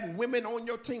you have women on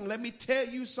your team, let me tell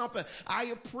you something. I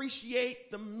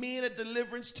appreciate the men at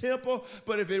Deliverance Temple,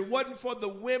 but if it wasn't for the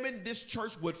women, this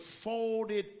church would fold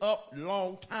it up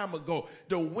long time ago.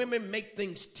 The women make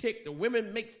things tick. The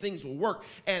women make things work.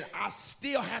 And I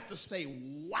still have to say,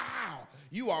 wow,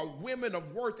 you are women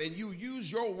of worth, and you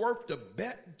use your worth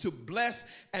to bless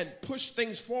and push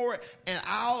things forward. And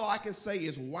all I can say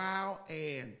is wow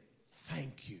and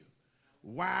thank you.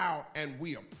 Wow, and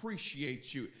we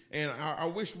appreciate you. And I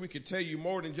wish we could tell you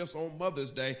more than just on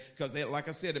Mother's Day, because like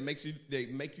I said, they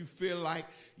make you feel like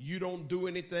you don't do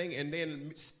anything. And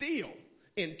then still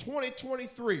in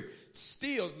 2023,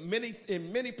 still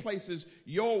in many places,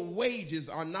 your wages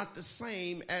are not the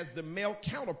same as the male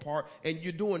counterpart, and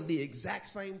you're doing the exact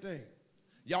same thing.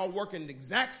 Y'all working the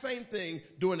exact same thing,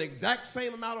 doing the exact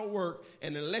same amount of work,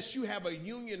 and unless you have a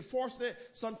union forcing it,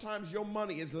 sometimes your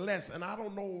money is less. And I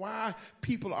don't know why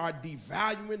people are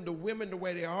devaluing the women the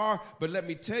way they are, but let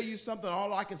me tell you something.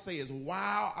 All I can say is,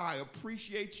 wow, I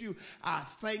appreciate you. I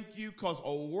thank you, because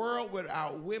a world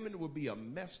without women would be a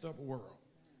messed up world.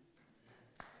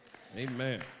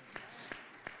 Amen.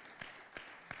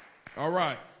 All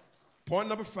right. Point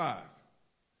number 5.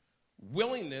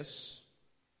 Willingness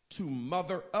to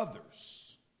mother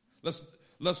others.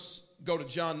 Let's go to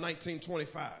John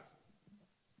 19:25.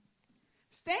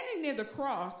 Standing near the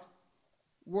cross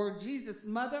were Jesus'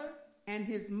 mother and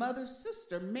his mother's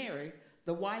sister, Mary,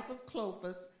 the wife of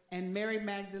Clopas, and Mary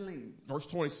Magdalene. Verse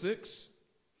 26.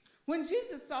 When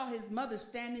Jesus saw his mother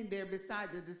standing there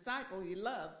beside the disciple he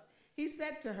loved, he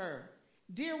said to her,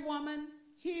 "Dear woman,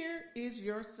 here is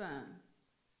your son."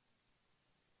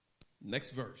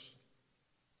 Next verse.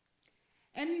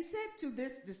 And he said to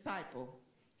this disciple,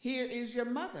 "Here is your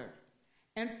mother."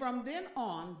 And from then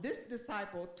on, this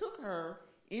disciple took her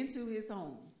into his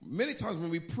home. Many times when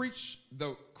we preach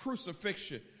the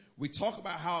crucifixion, we talk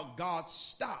about how God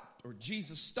stopped, or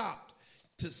Jesus stopped,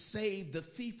 to save the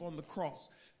thief on the cross.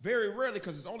 Very rarely,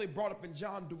 because it's only brought up in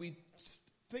John, do we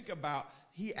think about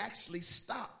he actually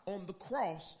stopped on the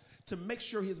cross to make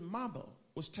sure his mama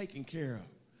was taken care of.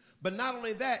 But not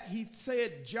only that, he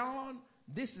said, "John,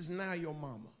 this is now your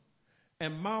mama.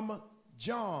 And mama,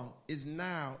 John is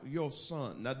now your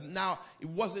son. Now it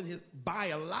wasn't his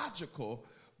biological,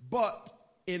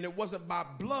 and it wasn't by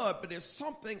blood, but there's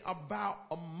something about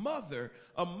a mother.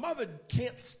 A mother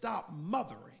can't stop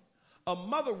mothering. A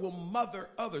mother will mother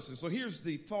others. And so here's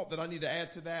the thought that I need to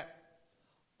add to that.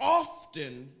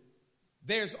 Often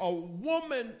there's a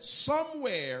woman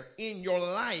somewhere in your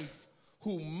life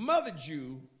who mothered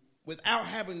you without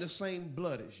having the same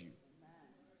blood as you.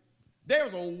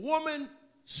 There's a woman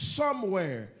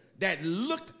somewhere that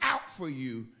looked out for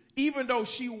you, even though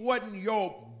she wasn't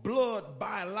your blood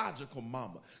biological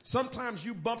mama. Sometimes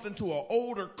you bumped into an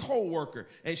older coworker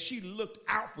and she looked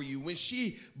out for you. When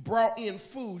she brought in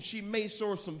food, she made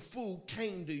sure some food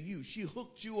came to you. She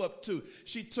hooked you up too.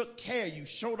 She took care of you,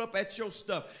 showed up at your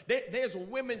stuff. There's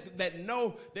women that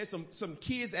know there's some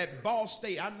kids at Ball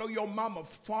State. I know your mama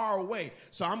far away,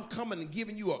 so I'm coming and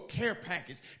giving you a care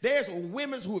package. There's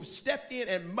women who have stepped in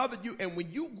and mothered you, and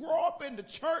when you grow up in the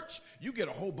church, you get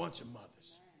a whole bunch of mothers.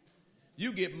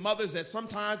 You get mothers that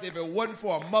sometimes, if it wasn't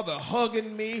for a mother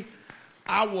hugging me,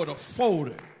 I would have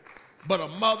folded. But a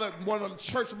mother, one of them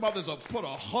church mothers will put a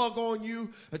hug on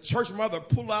you. A church mother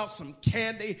pull out some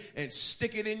candy and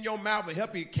stick it in your mouth and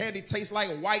help your candy taste like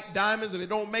white diamonds if it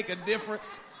don't make a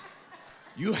difference.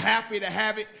 You happy to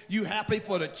have it. You happy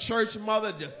for the church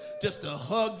mother just to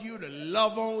hug you, to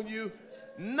love on you.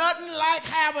 Nothing like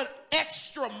having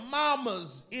extra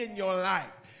mamas in your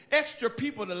life. Extra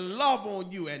people to love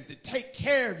on you and to take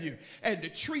care of you and to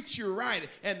treat you right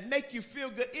and make you feel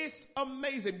good. It's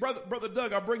amazing. Brother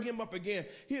Doug, I'll bring him up again.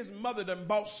 His mother done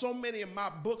bought so many of my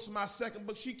books, my second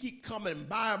book. She keep coming and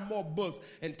buying more books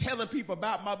and telling people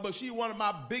about my book. She's one of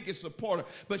my biggest supporters,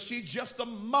 but she's just a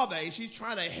mother and she's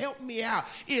trying to help me out.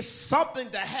 It's something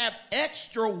to have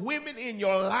extra women in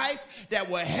your life that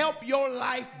will help your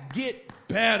life get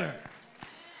better.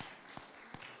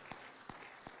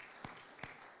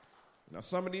 Now,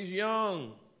 some of these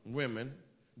young women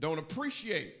don't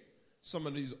appreciate some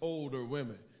of these older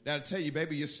women. That'll tell you,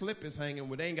 baby, your slip is hanging.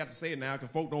 Well, they ain't got to say it now because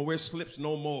folk don't wear slips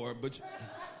no more. But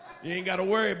you ain't got to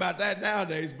worry about that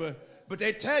nowadays. But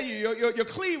they tell you your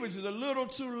cleavage is a little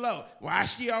too low. Why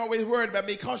she always worried about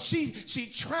me? Because she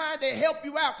trying to help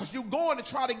you out because you're going to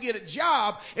try to get a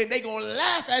job and they going to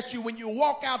laugh at you when you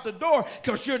walk out the door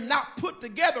because you're not put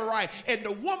together right. And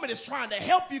the woman is trying to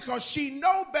help you because she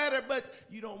know better, but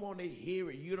you don't want to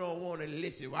hear it. You don't want to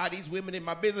listen. Why these women in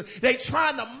my business? They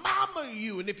trying to mama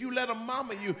you. And if you let them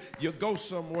mama you, you'll go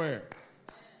somewhere.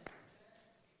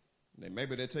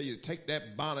 Maybe they tell you to take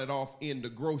that bonnet off in the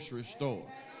grocery store.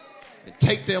 And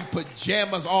take them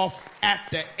pajamas off at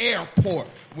the airport.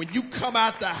 When you come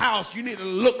out the house, you need to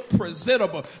look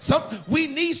presentable. We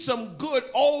need some good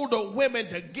older women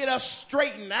to get us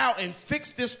straightened out and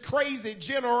fix this crazy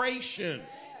generation.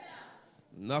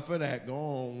 Enough of that. Go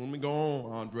on. Let me go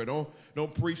on, Andre.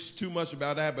 Don't preach too much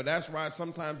about that, but that's why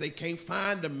sometimes they can't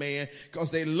find a man because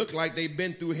they look like they've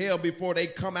been through hell before they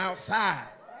come outside.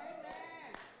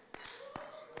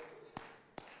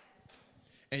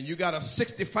 And you got a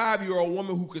 65-year-old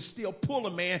woman who could still pull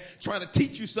a man trying to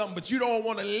teach you something, but you don't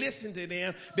want to listen to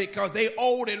them because they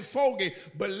old and foggy.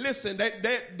 But listen,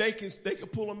 they can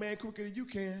pull a man quicker than you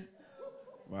can.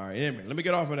 All right, amen. Let me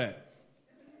get off of that.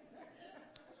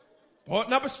 Point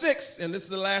number 6, and this is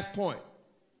the last point.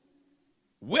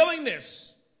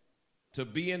 Willingness to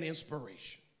be an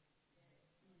inspiration.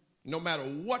 No matter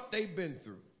what they've been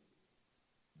through,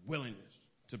 willingness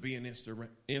to be an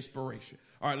inspiration.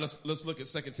 All right, let's look at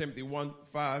 2 Timothy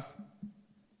 1:5.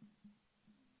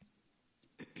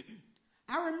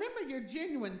 I remember your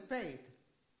genuine faith,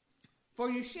 for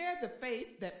you shared the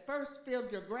faith that first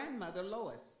filled your grandmother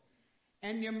Lois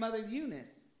and your mother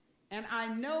Eunice, and I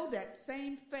know that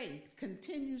same faith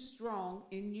continues strong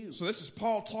in you. So this is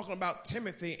Paul talking about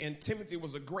Timothy, and Timothy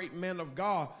was a great man of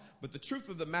God. But the truth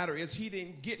of the matter is he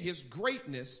didn't get his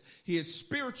greatness, his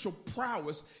spiritual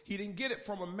prowess, he didn't get it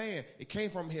from a man. It came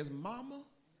from his mama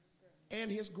and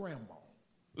his grandma.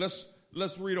 Let's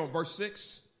read on verse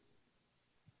 6.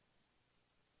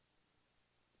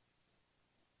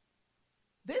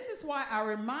 This is why I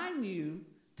remind you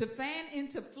to fan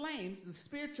into flames the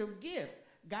spiritual gift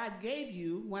God gave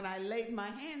you when I laid my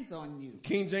hands on you.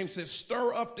 King James says,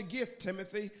 stir up the gift,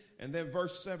 Timothy. And then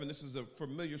verse 7, this is a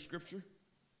familiar scripture.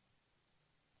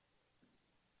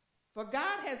 For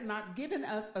God has not given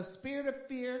us a spirit of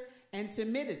fear and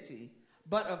timidity,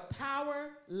 but of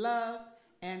power, love,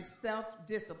 and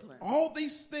self-discipline. All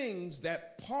these things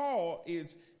that Paul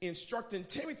is instructing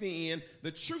Timothy in,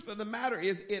 the truth of the matter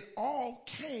is it all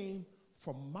came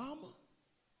from mama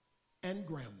and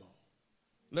grandma.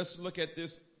 Let's look at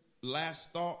this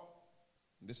last thought.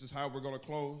 This is how we're going to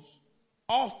close.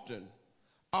 Often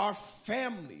our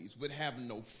families would have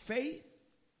no faith,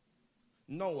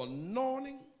 no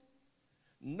anointing,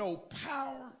 no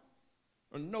power,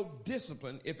 or no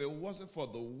discipline if it wasn't for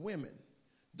the women,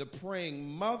 the praying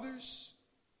mothers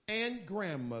and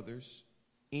grandmothers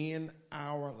in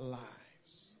our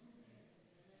lives.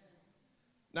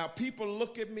 Now, people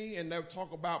look at me and they'll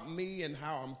talk about me and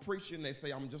how I'm preaching. They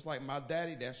say I'm just like my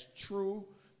daddy. That's true.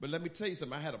 But let me tell you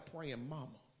something. I had a praying mama.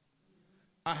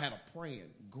 I had a praying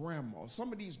grandma.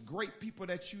 Some of these great people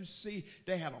that you see,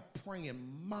 they had a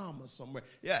praying mama somewhere.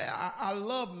 Yeah, I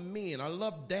love men. I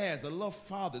love dads. I love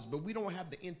fathers. But we don't have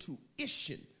the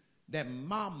intuition that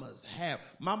mamas have.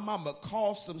 My mama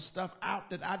called some stuff out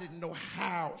that I didn't know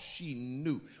how she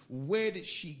knew. Where did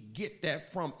she get that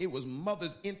from? It was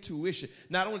mother's intuition.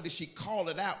 Not only did she call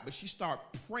it out, but she started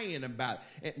praying about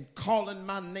it and calling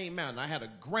my name out. And I had a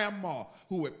grandma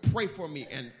who would pray for me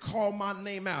and call my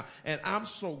name out. And I'm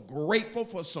so grateful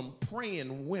for some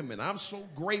praying women. I'm so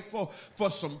grateful for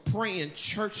some praying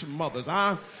church mothers.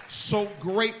 I'm so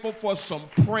grateful for some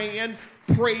praying,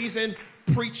 praising,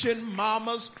 preaching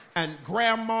mamas and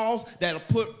grandmas that'll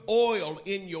put oil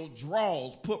in your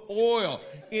drawers, put oil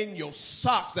in your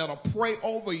socks, that'll pray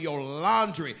over your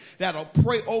laundry, that'll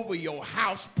pray over your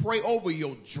house, pray over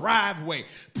your driveway,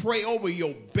 pray over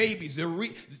your babies,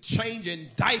 changing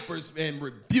diapers and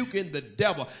rebuking the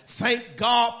devil. Thank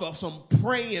God for some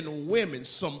praying women,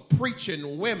 some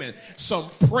preaching women, some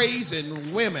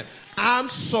praising women. I'm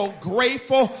so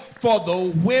grateful for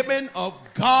the women of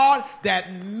God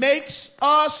that makes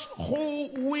us who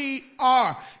we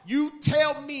are. You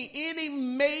tell me any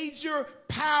major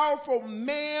powerful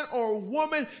man or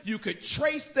woman, you could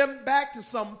trace them back to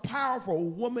some powerful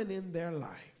woman in their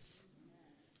life.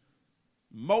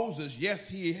 Moses, yes,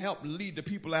 he helped lead the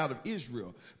people out of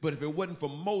Israel. But if it wasn't for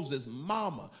Moses'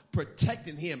 mama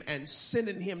protecting him and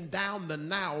sending him down the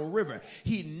Nile River,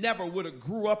 he never would have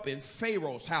grew up in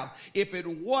Pharaoh's house. If it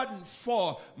wasn't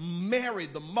for Mary,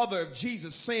 the mother of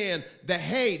Jesus, saying that,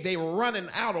 hey, they were running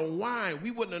out of wine,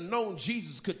 we wouldn't have known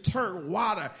Jesus could turn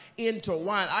water into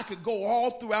wine. I could go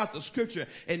all throughout the scripture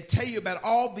and tell you about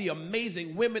all the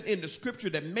amazing women in the scripture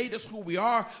that made us who we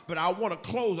are, but I want to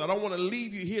close. I don't want to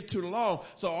leave you here too long.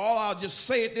 So I'll just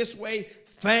say it this way.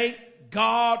 Thank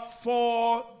God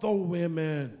for the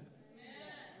women.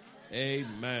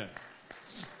 Amen.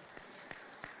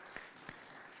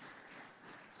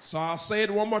 So I'll say it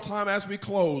one more time as we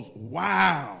close.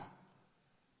 Wow.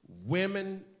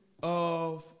 Women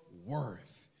of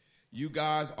worth. You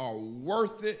guys are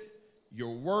worth it.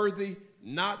 You're worthy.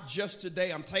 Not just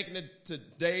today. I'm taking it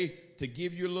today to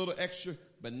give you a little extra,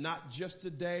 but not just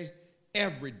today.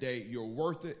 Every day you're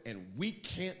worth it, and we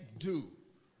can't do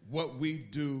what we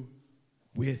do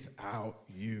without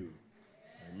you.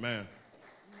 Amen.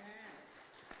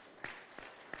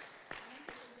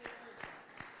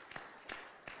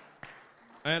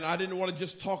 And I didn't want to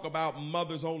just talk about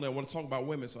mothers only. I want to talk about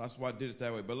women, so that's why I did it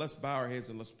that way. But let's bow our heads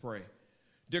and let's pray.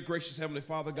 Dear gracious Heavenly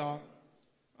Father God,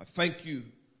 I thank you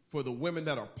for the women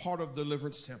that are part of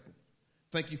Deliverance Temple.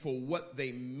 Thank you for what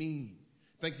they mean.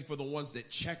 Thank you for the ones that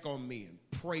check on me and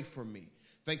pray for me.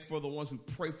 Thank you for the ones who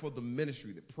pray for the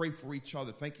ministry, that pray for each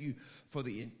other. Thank you for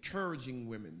the encouraging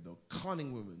women, the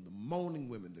cunning women, the moaning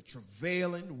women, the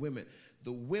travailing women,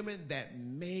 the women that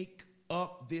make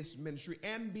up this ministry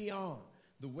and beyond.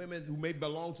 The women who may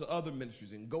belong to other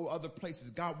ministries and go other places.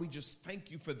 God, we just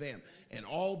thank you for them and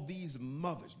all these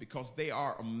mothers because they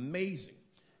are amazing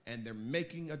and they're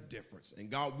making a difference.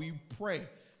 And God, we pray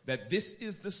that this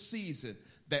is the season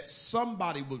that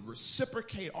somebody will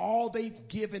reciprocate all they've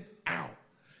given out,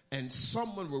 and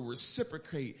someone will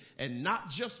reciprocate, and not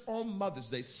just on Mother's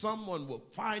Day, someone will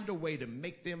find a way to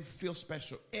make them feel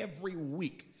special every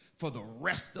week for the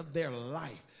rest of their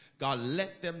life. God,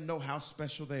 let them know how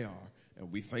special they are,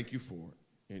 and we thank you for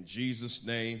it. In Jesus'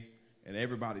 name, and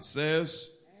everybody says,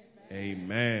 amen.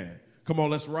 Amen. Come on,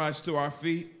 let's rise to our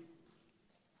feet.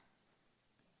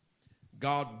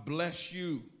 God bless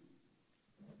you.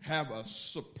 Have a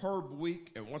superb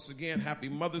week. And once again, happy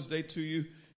Mother's Day to you.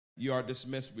 You are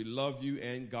dismissed. We love you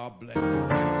and God bless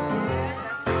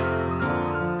you.